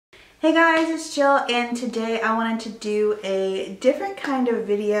Hey guys, it's Jill, and today I wanted to do a different kind of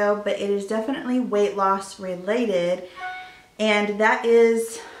video, but it is definitely weight loss related, and that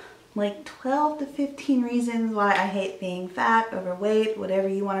is like 12 to 15 reasons why I hate being fat, overweight, whatever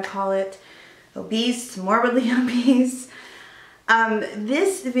you want to call it, obese, morbidly obese.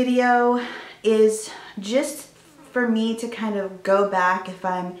 This video is just for me to kind of go back if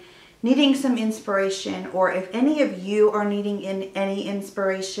I'm needing some inspiration, or if any of you are needing any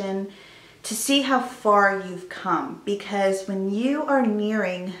inspiration, to see how far you've come. Because when you are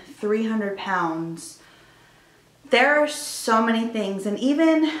nearing 300 pounds, there are so many things. And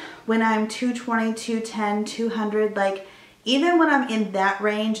even when I'm 220, 210, 200, like even when I'm in that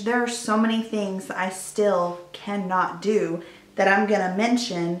range, there are so many things that I still cannot do that I'm gonna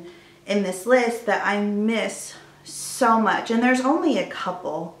mention in this list that I miss so much. And there's only a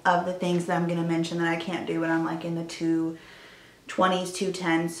couple of the things that I'm going to mention that I can't do when I'm like in the 220s,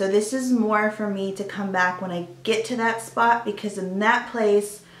 210s. So this is more for me to come back when I get to that spot, because in that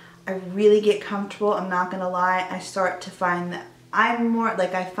place I really get comfortable. I'm not going to lie. I start to find that I'm more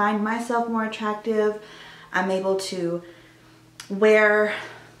like, I find myself more attractive. I'm able to wear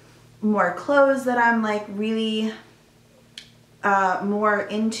more clothes that I'm like really more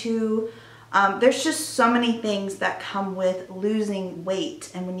into. There's just so many things that come with losing weight,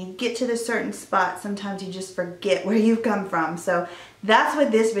 and when you get to this certain spot, sometimes you just forget where you've come from. So that's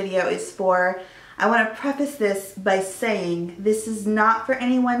what this video is for. I want to preface this by saying this is not for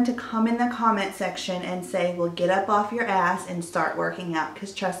anyone to come in the comment section and say, well, get up off your ass and start working out,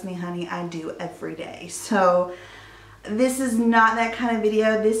 because trust me, honey, I do every day. So this is not that kind of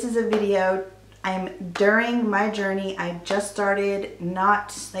video. This is a video I'm during my journey. I just started,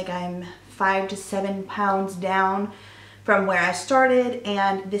 not like I'm 5 to 7 pounds down from where I started,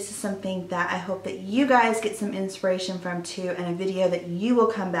 and this is something that I hope that you guys get some inspiration from too, and a video that you will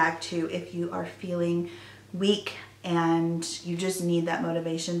come back to if you are feeling weak and you just need that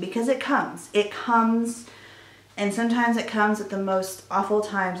motivation, because it comes, and sometimes it comes at the most awful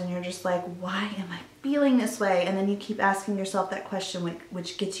times, and you're just like, why am I feeling this way? And then you keep asking yourself that question,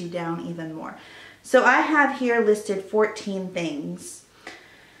 which gets you down even more. So I have here listed 14 things,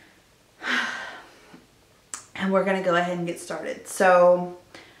 and we're gonna go ahead and get started. So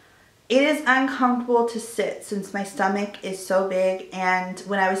it is uncomfortable to sit since my stomach is so big, and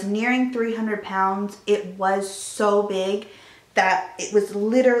when I was nearing 300 pounds, it was so big that it was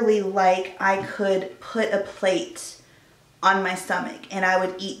literally like I could put a plate on my stomach and I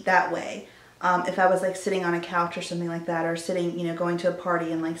would eat that way. If I was like sitting on a couch or something like that, or sitting, you know, going to a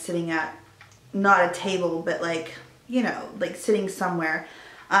party and like sitting at, not a table, but like, you know, like sitting somewhere,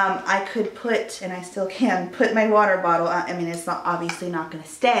 I could put, and I still can, put my water bottle, I mean, it's not obviously not going to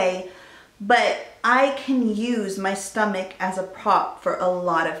stay, but I can use my stomach as a prop for a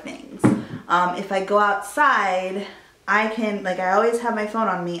lot of things. If I go outside, I can, like I always have my phone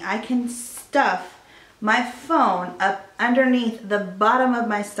on me, I can stuff my phone up underneath the bottom of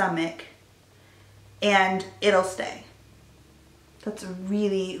my stomach and it'll stay. That's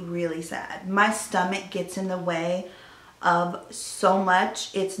really, really sad. My stomach gets in the way of so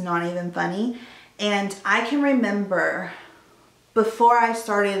much, it's not even funny. And I can remember before I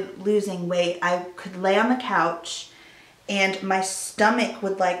started losing weight, I could lay on the couch and my stomach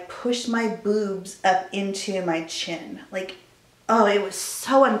would like push my boobs up into my chin. Like, oh, it was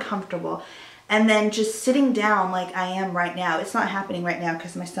so uncomfortable. And then just sitting down like I am right now, it's not happening right now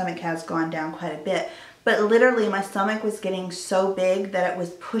because my stomach has gone down quite a bit, but literally my stomach was getting so big that it was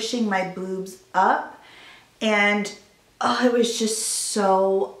pushing my boobs up, and oh, it was just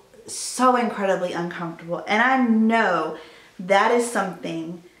so incredibly uncomfortable. And I know that is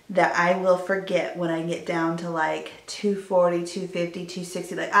something that I will forget when I get down to like 240, 250,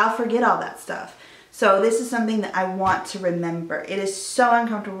 260. Like, I'll forget all that stuff. So this is something that I want to remember. It is so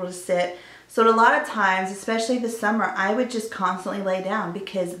uncomfortable to sit. So a lot of times, especially this summer, I would just constantly lay down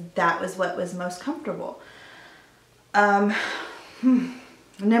because that was what was most comfortable. Number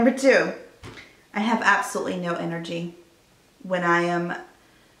 2, I have absolutely no energy when I am,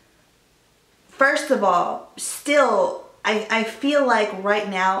 first of all, still, I feel like right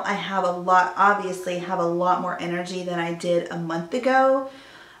now I have obviously have a lot more energy than I did a month ago.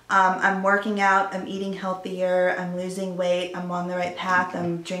 I'm working out, I'm eating healthier, I'm losing weight, I'm on the right path,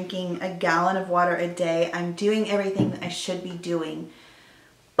 I'm drinking a gallon of water a day, I'm doing everything that I should be doing.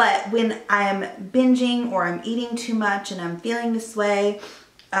 But when I am binging or I'm eating too much and I'm feeling this way,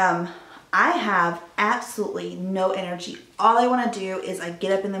 I have absolutely no energy. All I want to do is I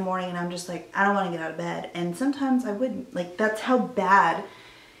get up in the morning and I'm just like, I don't want to get out of bed. And sometimes I wouldn't. Like, that's how bad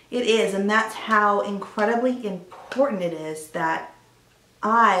it is, and that's how incredibly important it is that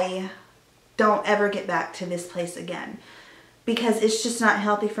I don't ever get back to this place again, because it's just not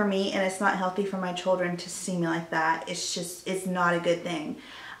healthy for me, and it's not healthy for my children to see me like that. It's not a good thing.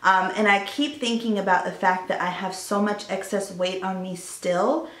 And I keep thinking about the fact that I have so much excess weight on me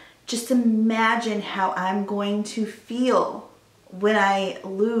still. Just imagine how I'm going to feel when I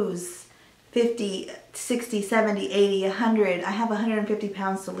lose 50, 60, 70, 80, 100. I have 150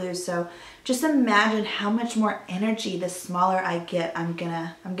 pounds to lose. So just imagine how much more energy the smaller I get I'm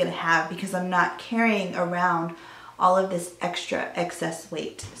gonna have, because I'm not carrying around all of this extra excess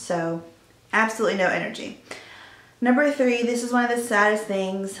weight. So absolutely no energy. Number 3, this is one of the saddest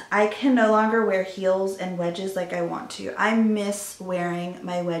things. I can no longer wear heels and wedges like I want to. I miss wearing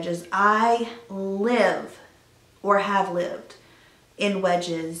my wedges. I live, or have lived, in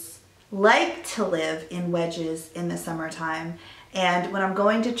wedges, like to live in wedges in the summertime. And when I'm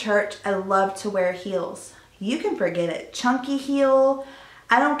going to church, I love to wear heels. You can forget it. Chunky heel,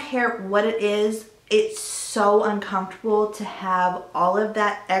 I don't care what it is. It's so uncomfortable to have all of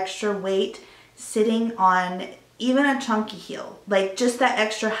that extra weight sitting on even a chunky heel. Like just that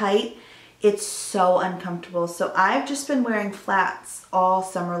extra height, it's so uncomfortable. So I've just been wearing flats all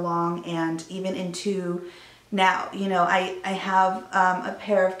summer long, and even into now. You know, I have a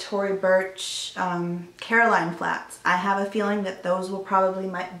pair of Tory Burch Caroline flats. I have a feeling that those will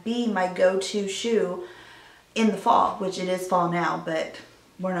probably be my go-to shoe in the fall, which it is fall now, but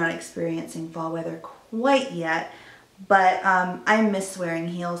we're not experiencing fall weather quite yet. But I miss wearing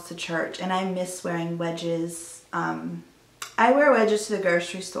heels to church, and I miss wearing wedges. I wear wedges to the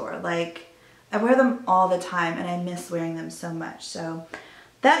grocery store. Like, I wear them all the time, and I miss wearing them so much. So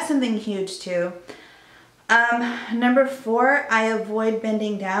that's something huge too. Number 4, I avoid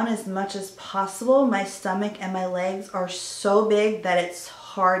bending down as much as possible. My stomach and my legs are so big that it's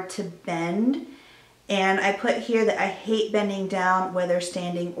hard to bend. And I put here that I hate bending down, whether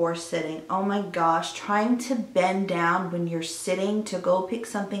standing or sitting. Oh my gosh, trying to bend down when you're sitting to go pick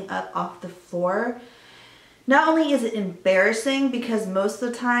something up off the floor. Not only is it embarrassing, because most of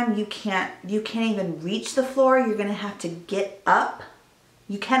the time you can't even reach the floor. You're gonna have to get up.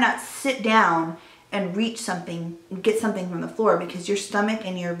 You cannot sit down and reach something, get something from the floor, because your stomach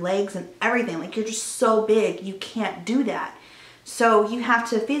and your legs and everything, like, you're just so big, you can't do that. So you have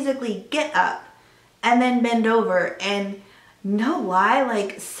to physically get up and then bend over. And no lie,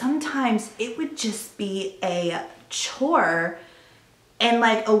 like, sometimes it would just be a chore and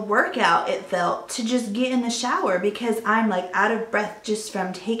like a workout, it felt, to just get in the shower, because I'm like out of breath just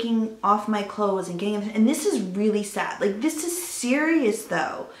from taking off my clothes and getting them. And this is really sad. Like, this is serious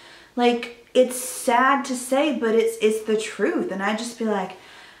though. Like, it's sad to say, but it's the truth. And I'd just be like,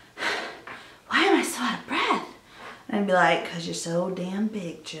 why am I so out of breath? And I'd be like, because you're so damn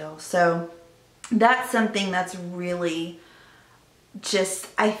big, Jill. So that's something that's really just,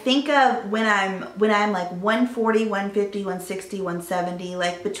 I think of when I'm like 140, 150, 160, 170,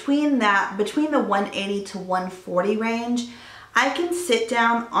 like between the 180 to 140 range, I can sit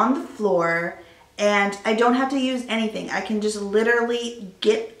down on the floor and I don't have to use anything. I can just literally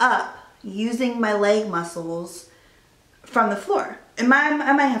get up using my leg muscles from the floor. And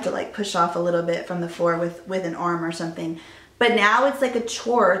I might have to like push off a little bit from the floor with an arm or something. But now it's like a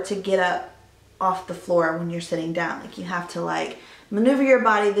chore to get up off the floor when you're sitting down. Like, you have to like maneuver your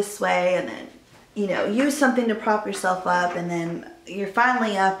body this way and then, you know, use something to prop yourself up, and then you're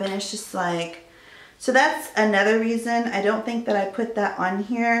finally up, and it's just like, so that's another reason. I don't think that I put that on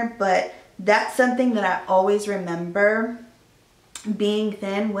here, but that's something that I always remember being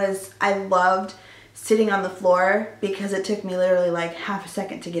thin, was I loved sitting on the floor, because it took me literally like half a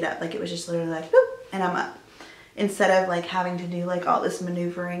second to get up. Like, it was just literally like, whoop, and I'm up. Instead of like having to do like all this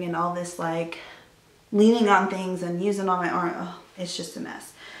maneuvering and all this like leaning on things and using all my arm. Oh, it's just a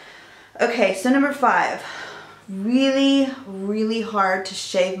mess. Okay, so number 5, really, really hard to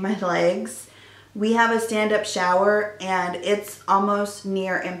shave my legs. We have a stand-up shower, and it's almost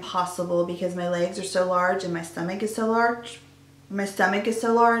near impossible because my legs are so large and my stomach is so large.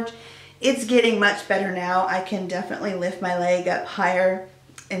 It's getting much better now. I can definitely lift my leg up higher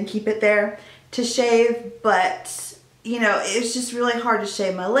and keep it there to shave, but you know, it's just really hard to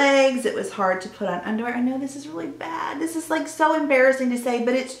shave my legs. It was hard to put on underwear. I know this is really bad. This is like so embarrassing to say,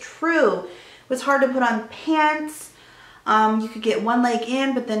 but it's true. It was hard to put on pants. You could get one leg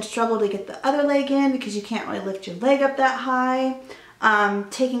in, but then struggle to get the other leg in because you can't really lift your leg up that high.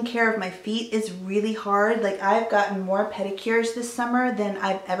 Taking care of my feet is really hard. Like, I've gotten more pedicures this summer than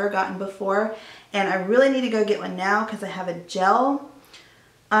I've ever gotten before, and I really need to go get one now because I have a gel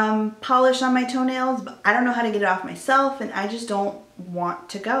polish on my toenails, but I don't know how to get it off myself, and I just don't want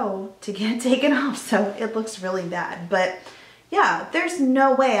to go to get it taken off, so it looks really bad. But yeah, there's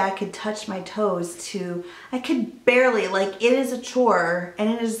no way I could touch my toes to, I could barely, like, it is a chore, and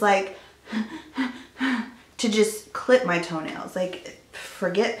it is like, to just clip my toenails. Like,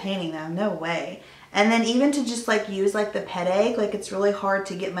 forget painting them, no way. And then even to just like use like the pet egg, like it's really hard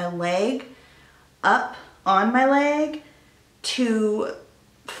to get my leg up on my leg to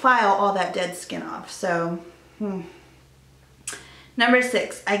file all that dead skin off. So, Number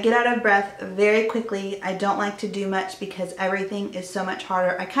 6, I get out of breath very quickly. I don't like to do much because everything is so much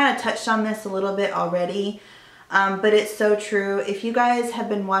harder. I kind of touched on this a little bit already, but it's so true. If you guys have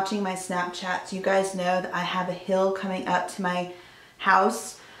been watching my Snapchats, you guys know that I have a hill coming up to my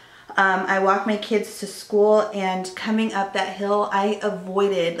house. I walk my kids to school, and coming up that hill, I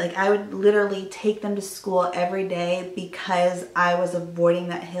avoided, like I would literally take them to school every day because I was avoiding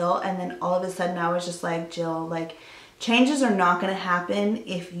that hill. And then all of a sudden I was just like, Jill, like, changes are not going to happen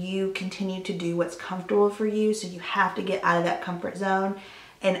if you continue to do what's comfortable for you. So you have to get out of that comfort zone.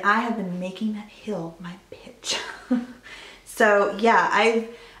 And I have been making that hill my bitch. So yeah,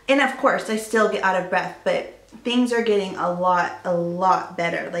 and of course I still get out of breath, but things are getting a lot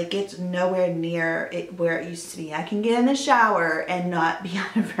better. Like, it's nowhere near where it used to be. I can get in the shower and not be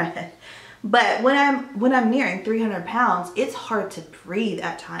out of breath. But when I'm nearing 300 pounds, it's hard to breathe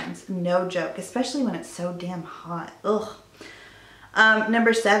at times. No joke, especially when it's so damn hot. Ugh.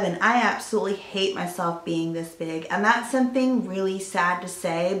 Number 7, I absolutely hate myself being this big. And that's something really sad to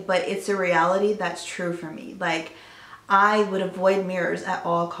say, but it's a reality that's true for me. Like, I would avoid mirrors at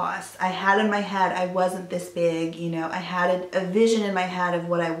all costs. I had in my head I wasn't this big, you know, I had a vision in my head of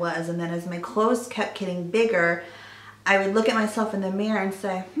what I was. And then as my clothes kept getting bigger, I would look at myself in the mirror and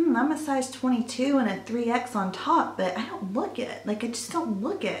say, I'm a size 22 and a 3X on top, but I don't look it. Like, I just don't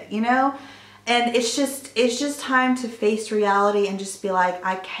look it, you know? And it's just time to face reality and just be like,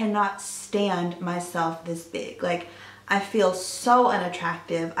 I cannot stand myself this big. Like, I feel so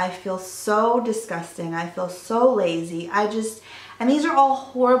unattractive. I feel so disgusting. I feel so lazy. And these are all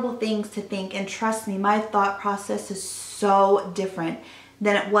horrible things to think. And trust me, my thought process is so different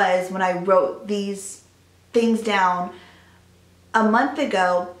than it was when I wrote these things down a month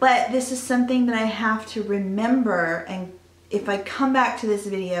ago. But this is something that I have to remember, and if I come back to this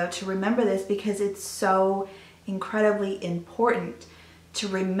video, to remember this, because it's so incredibly important to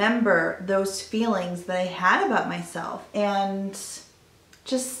remember those feelings that I had about myself. And it's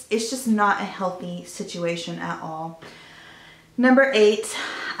just not a healthy situation at all. Number 8,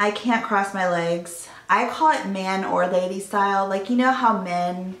 I can't cross my legs. I call it man or lady style. Like, you know how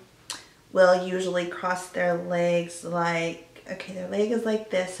men will usually cross their legs like, okay, their leg is like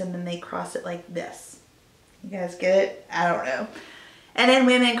this, and then they cross it like this. You guys get it? I don't know. And then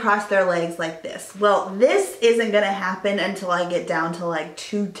women cross their legs like this. Well, this isn't going to happen until I get down to like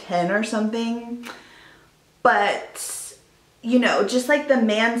 210 or something. But, you know, just like the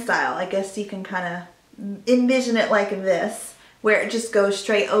man style, I guess you can kind of envision it like this, where it just goes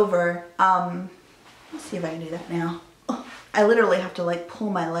straight over. Let's see if I can do that now. Oh, I literally have to like pull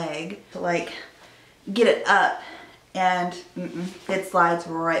my leg to like get it up, and it slides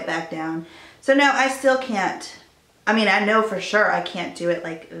right back down. So no, I still can't. I mean, I know for sure I can't do it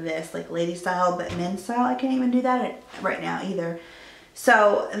like this, like lady style, but men's style, I can't even do that right now either.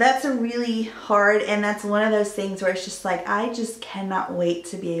 So that's a really hard, and that's one of those things where it's just like, I just cannot wait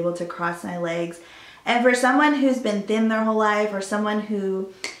to be able to cross my legs. And for someone who's been thin their whole life, or someone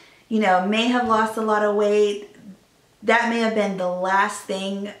who, you know, may have lost a lot of weight, that may have been the last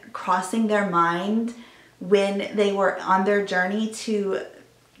thing crossing their mind when they were on their journey to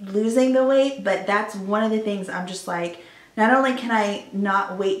losing the weight. But that's one of the things I'm just like, not only can I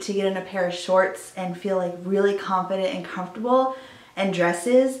not wait to get in a pair of shorts and feel like really confident and comfortable and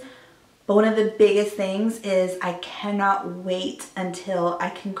dresses, but one of the biggest things is I cannot wait until I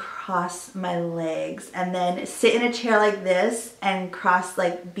can cross my legs and then sit in a chair like this and cross,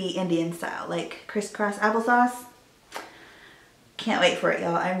 like be Indian style, like crisscross applesauce. Can't wait for it,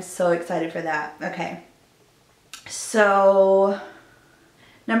 y'all. I'm so excited for that. Okay, so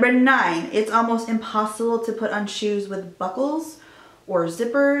number 9, it's almost impossible to put on shoes with buckles or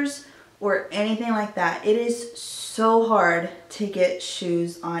zippers or anything like that. It is so hard to get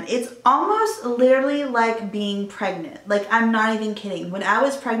shoes on. It's almost literally like being pregnant. Like, I'm not even kidding. When I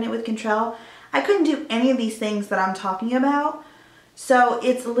was pregnant with Contrell, I couldn't do any of these things that I'm talking about. So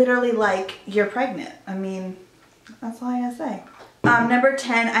it's literally like you're pregnant. I mean, that's all I gotta say. Number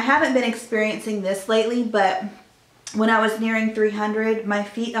 10, I haven't been experiencing this lately, but when I was nearing 300, my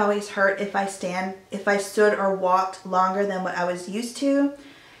feet always hurt if I stood or walked longer than what I was used to.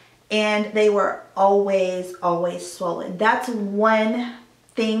 And they were always swollen. That's one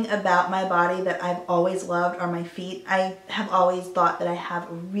thing about my body that I've always loved are my feet. I have always thought that I have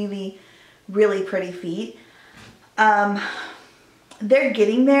really, really pretty feet. They're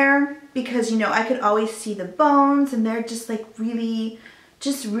getting there because, you know, I could always see the bones and they're just like really,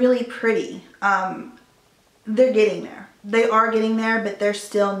 just really pretty. They're getting there. They are getting there, but they're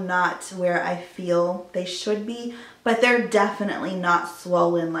still not where I feel they should be. But they're definitely not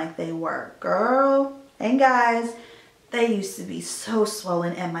swollen like they were. Girl and guys, they used to be so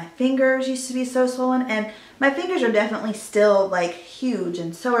swollen, and my fingers used to be so swollen, and my fingers are definitely still like huge,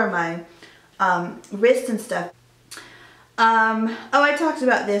 and so are my wrists and stuff. Oh, I talked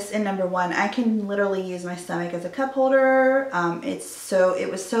about this in number 1. I can literally use my stomach as a cup holder. It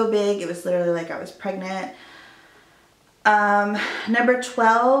was so big, it was literally like I was pregnant. Number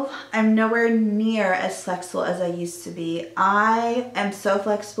 12, I'm nowhere near as flexible as I used to be. I am so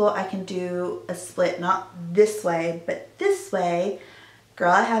flexible, I can do a split, not this way, but this way.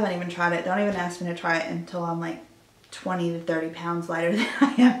 Girl, I haven't even tried it. Don't even ask me to try it until I'm like 20 to 30 pounds lighter than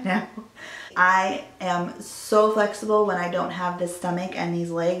I am now. I am so flexible when I don't have this stomach and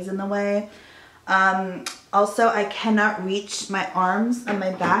these legs in the way. Also, I cannot reach my arms on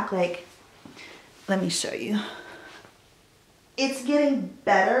my back. Like, let me show you. It's getting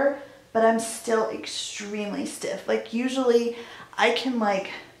better, but I'm still extremely stiff. Like, usually I can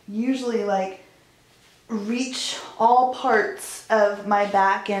usually reach all parts of my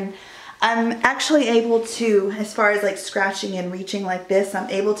back, and I'm actually able to, as far as like scratching and reaching like this, I'm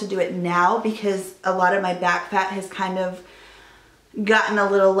able to do it now because a lot of my back fat has kind of gotten a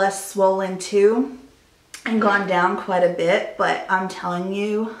little less swollen too and gone down quite a bit. But I'm telling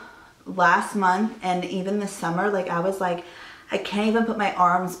you, last month and even this summer, like I was like, I can't even put my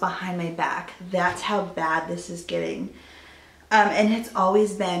arms behind my back. That's how bad this is getting. And it's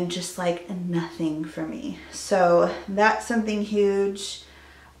always been just like nothing for me. So that's something huge.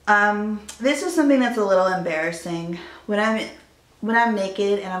 This is something that's a little embarrassing. When I'm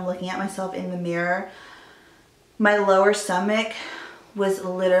naked and I'm looking at myself in the mirror, my lower stomach was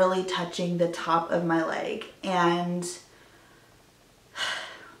literally touching the top of my leg, and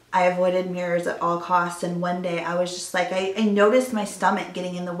I avoided mirrors at all costs. And one day I was just like, I noticed my stomach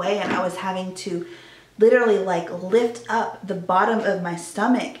getting in the way, and I was having to literally like lift up the bottom of my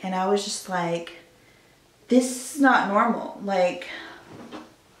stomach, and I was just like, this is not normal. Like,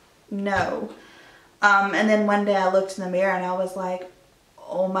 no. And then one day I looked in the mirror and I was like,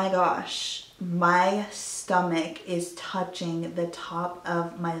 oh my gosh, my stomach is touching the top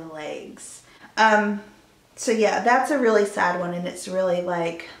of my legs. So yeah, that's a really sad one, and it's really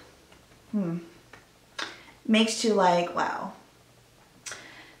like, makes you like, wow.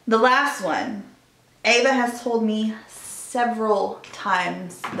 The last one, Ava has told me several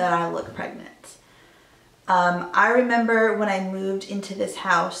times that I look pregnant. I remember when I moved into this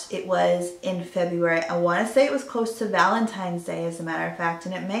house, it was in February. I want to say it was close to Valentine's Day, as a matter of fact,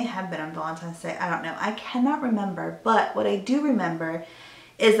 and it may have been on Valentine's Day. I don't know. I cannot remember, but what I do remember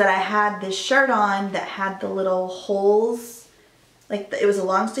is that I had this shirt on that had the little holes, like it was a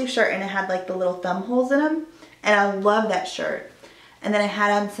long sleeve shirt and it had like the little thumb holes in them, and I love that shirt. And then I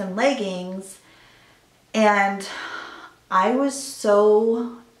had on some leggings, and I was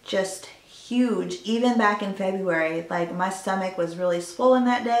so just huge. Even back in February, like my stomach was really swollen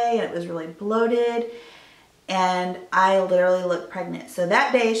that day and it was really bloated, and I literally looked pregnant. So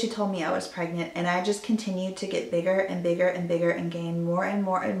that day she told me I was pregnant, and I just continued to get bigger and bigger and bigger and gain more and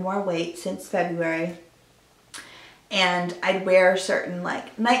more and more weight since February. And I'd wear certain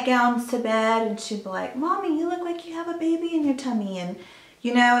like nightgowns to bed, and she'd be like, Mommy, you look like you have a baby in your tummy. And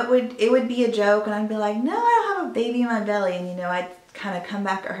you know, it would be a joke, and I'd be like, no, I don't have a baby in my belly. And you know, I'd kind of come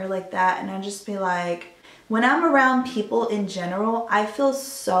back at her like that, and I'd just be like, when I'm around people in general, I feel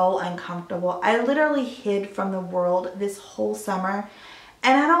so uncomfortable. I literally hid from the world this whole summer,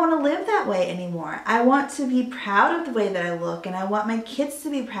 and I don't want to live that way anymore. I want to be proud of the way that I look, and I want my kids to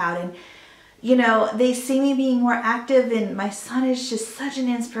be proud. And you know, they see me being more active, and my son is just such an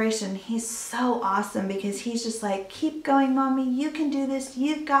inspiration. He's so awesome because he's just like, keep going, Mommy, you can do this,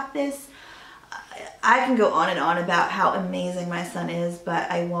 you've got this. I can go on and on about how amazing my son is, but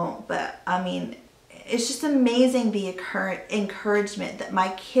I won't. But I mean, it's just amazing the encouragement that my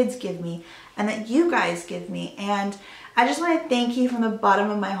kids give me and that you guys give me. And I just want to thank you from the bottom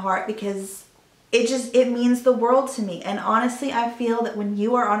of my heart, because it means the world to me. And honestly, I feel that when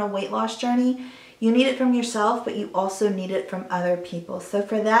you are on a weight loss journey, you need it from yourself, but you also need it from other people. So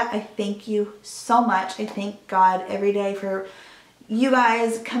for that, I thank you so much. I thank God every day for you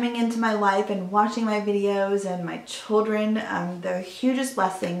guys coming into my life and watching my videos, and my children. They're the hugest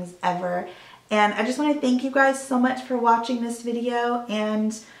blessings ever. And I just want to thank you guys so much for watching this video,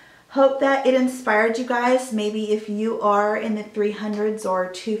 and hope that it inspired you guys. Maybe if you are in the 300s or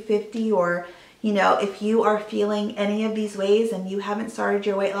 250, or you know, if you are feeling any of these ways and you haven't started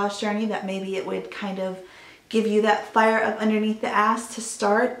your weight loss journey, that maybe it would kind of give you that fire up underneath the ass to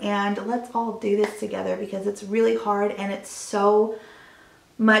start. And let's all do this together, because it's really hard and it's so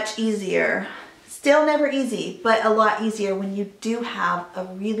much easier. Still never easy, but a lot easier when you do have a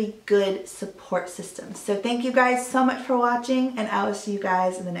really good support system. So thank you guys so much for watching, and I will see you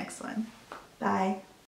guys in the next one. Bye.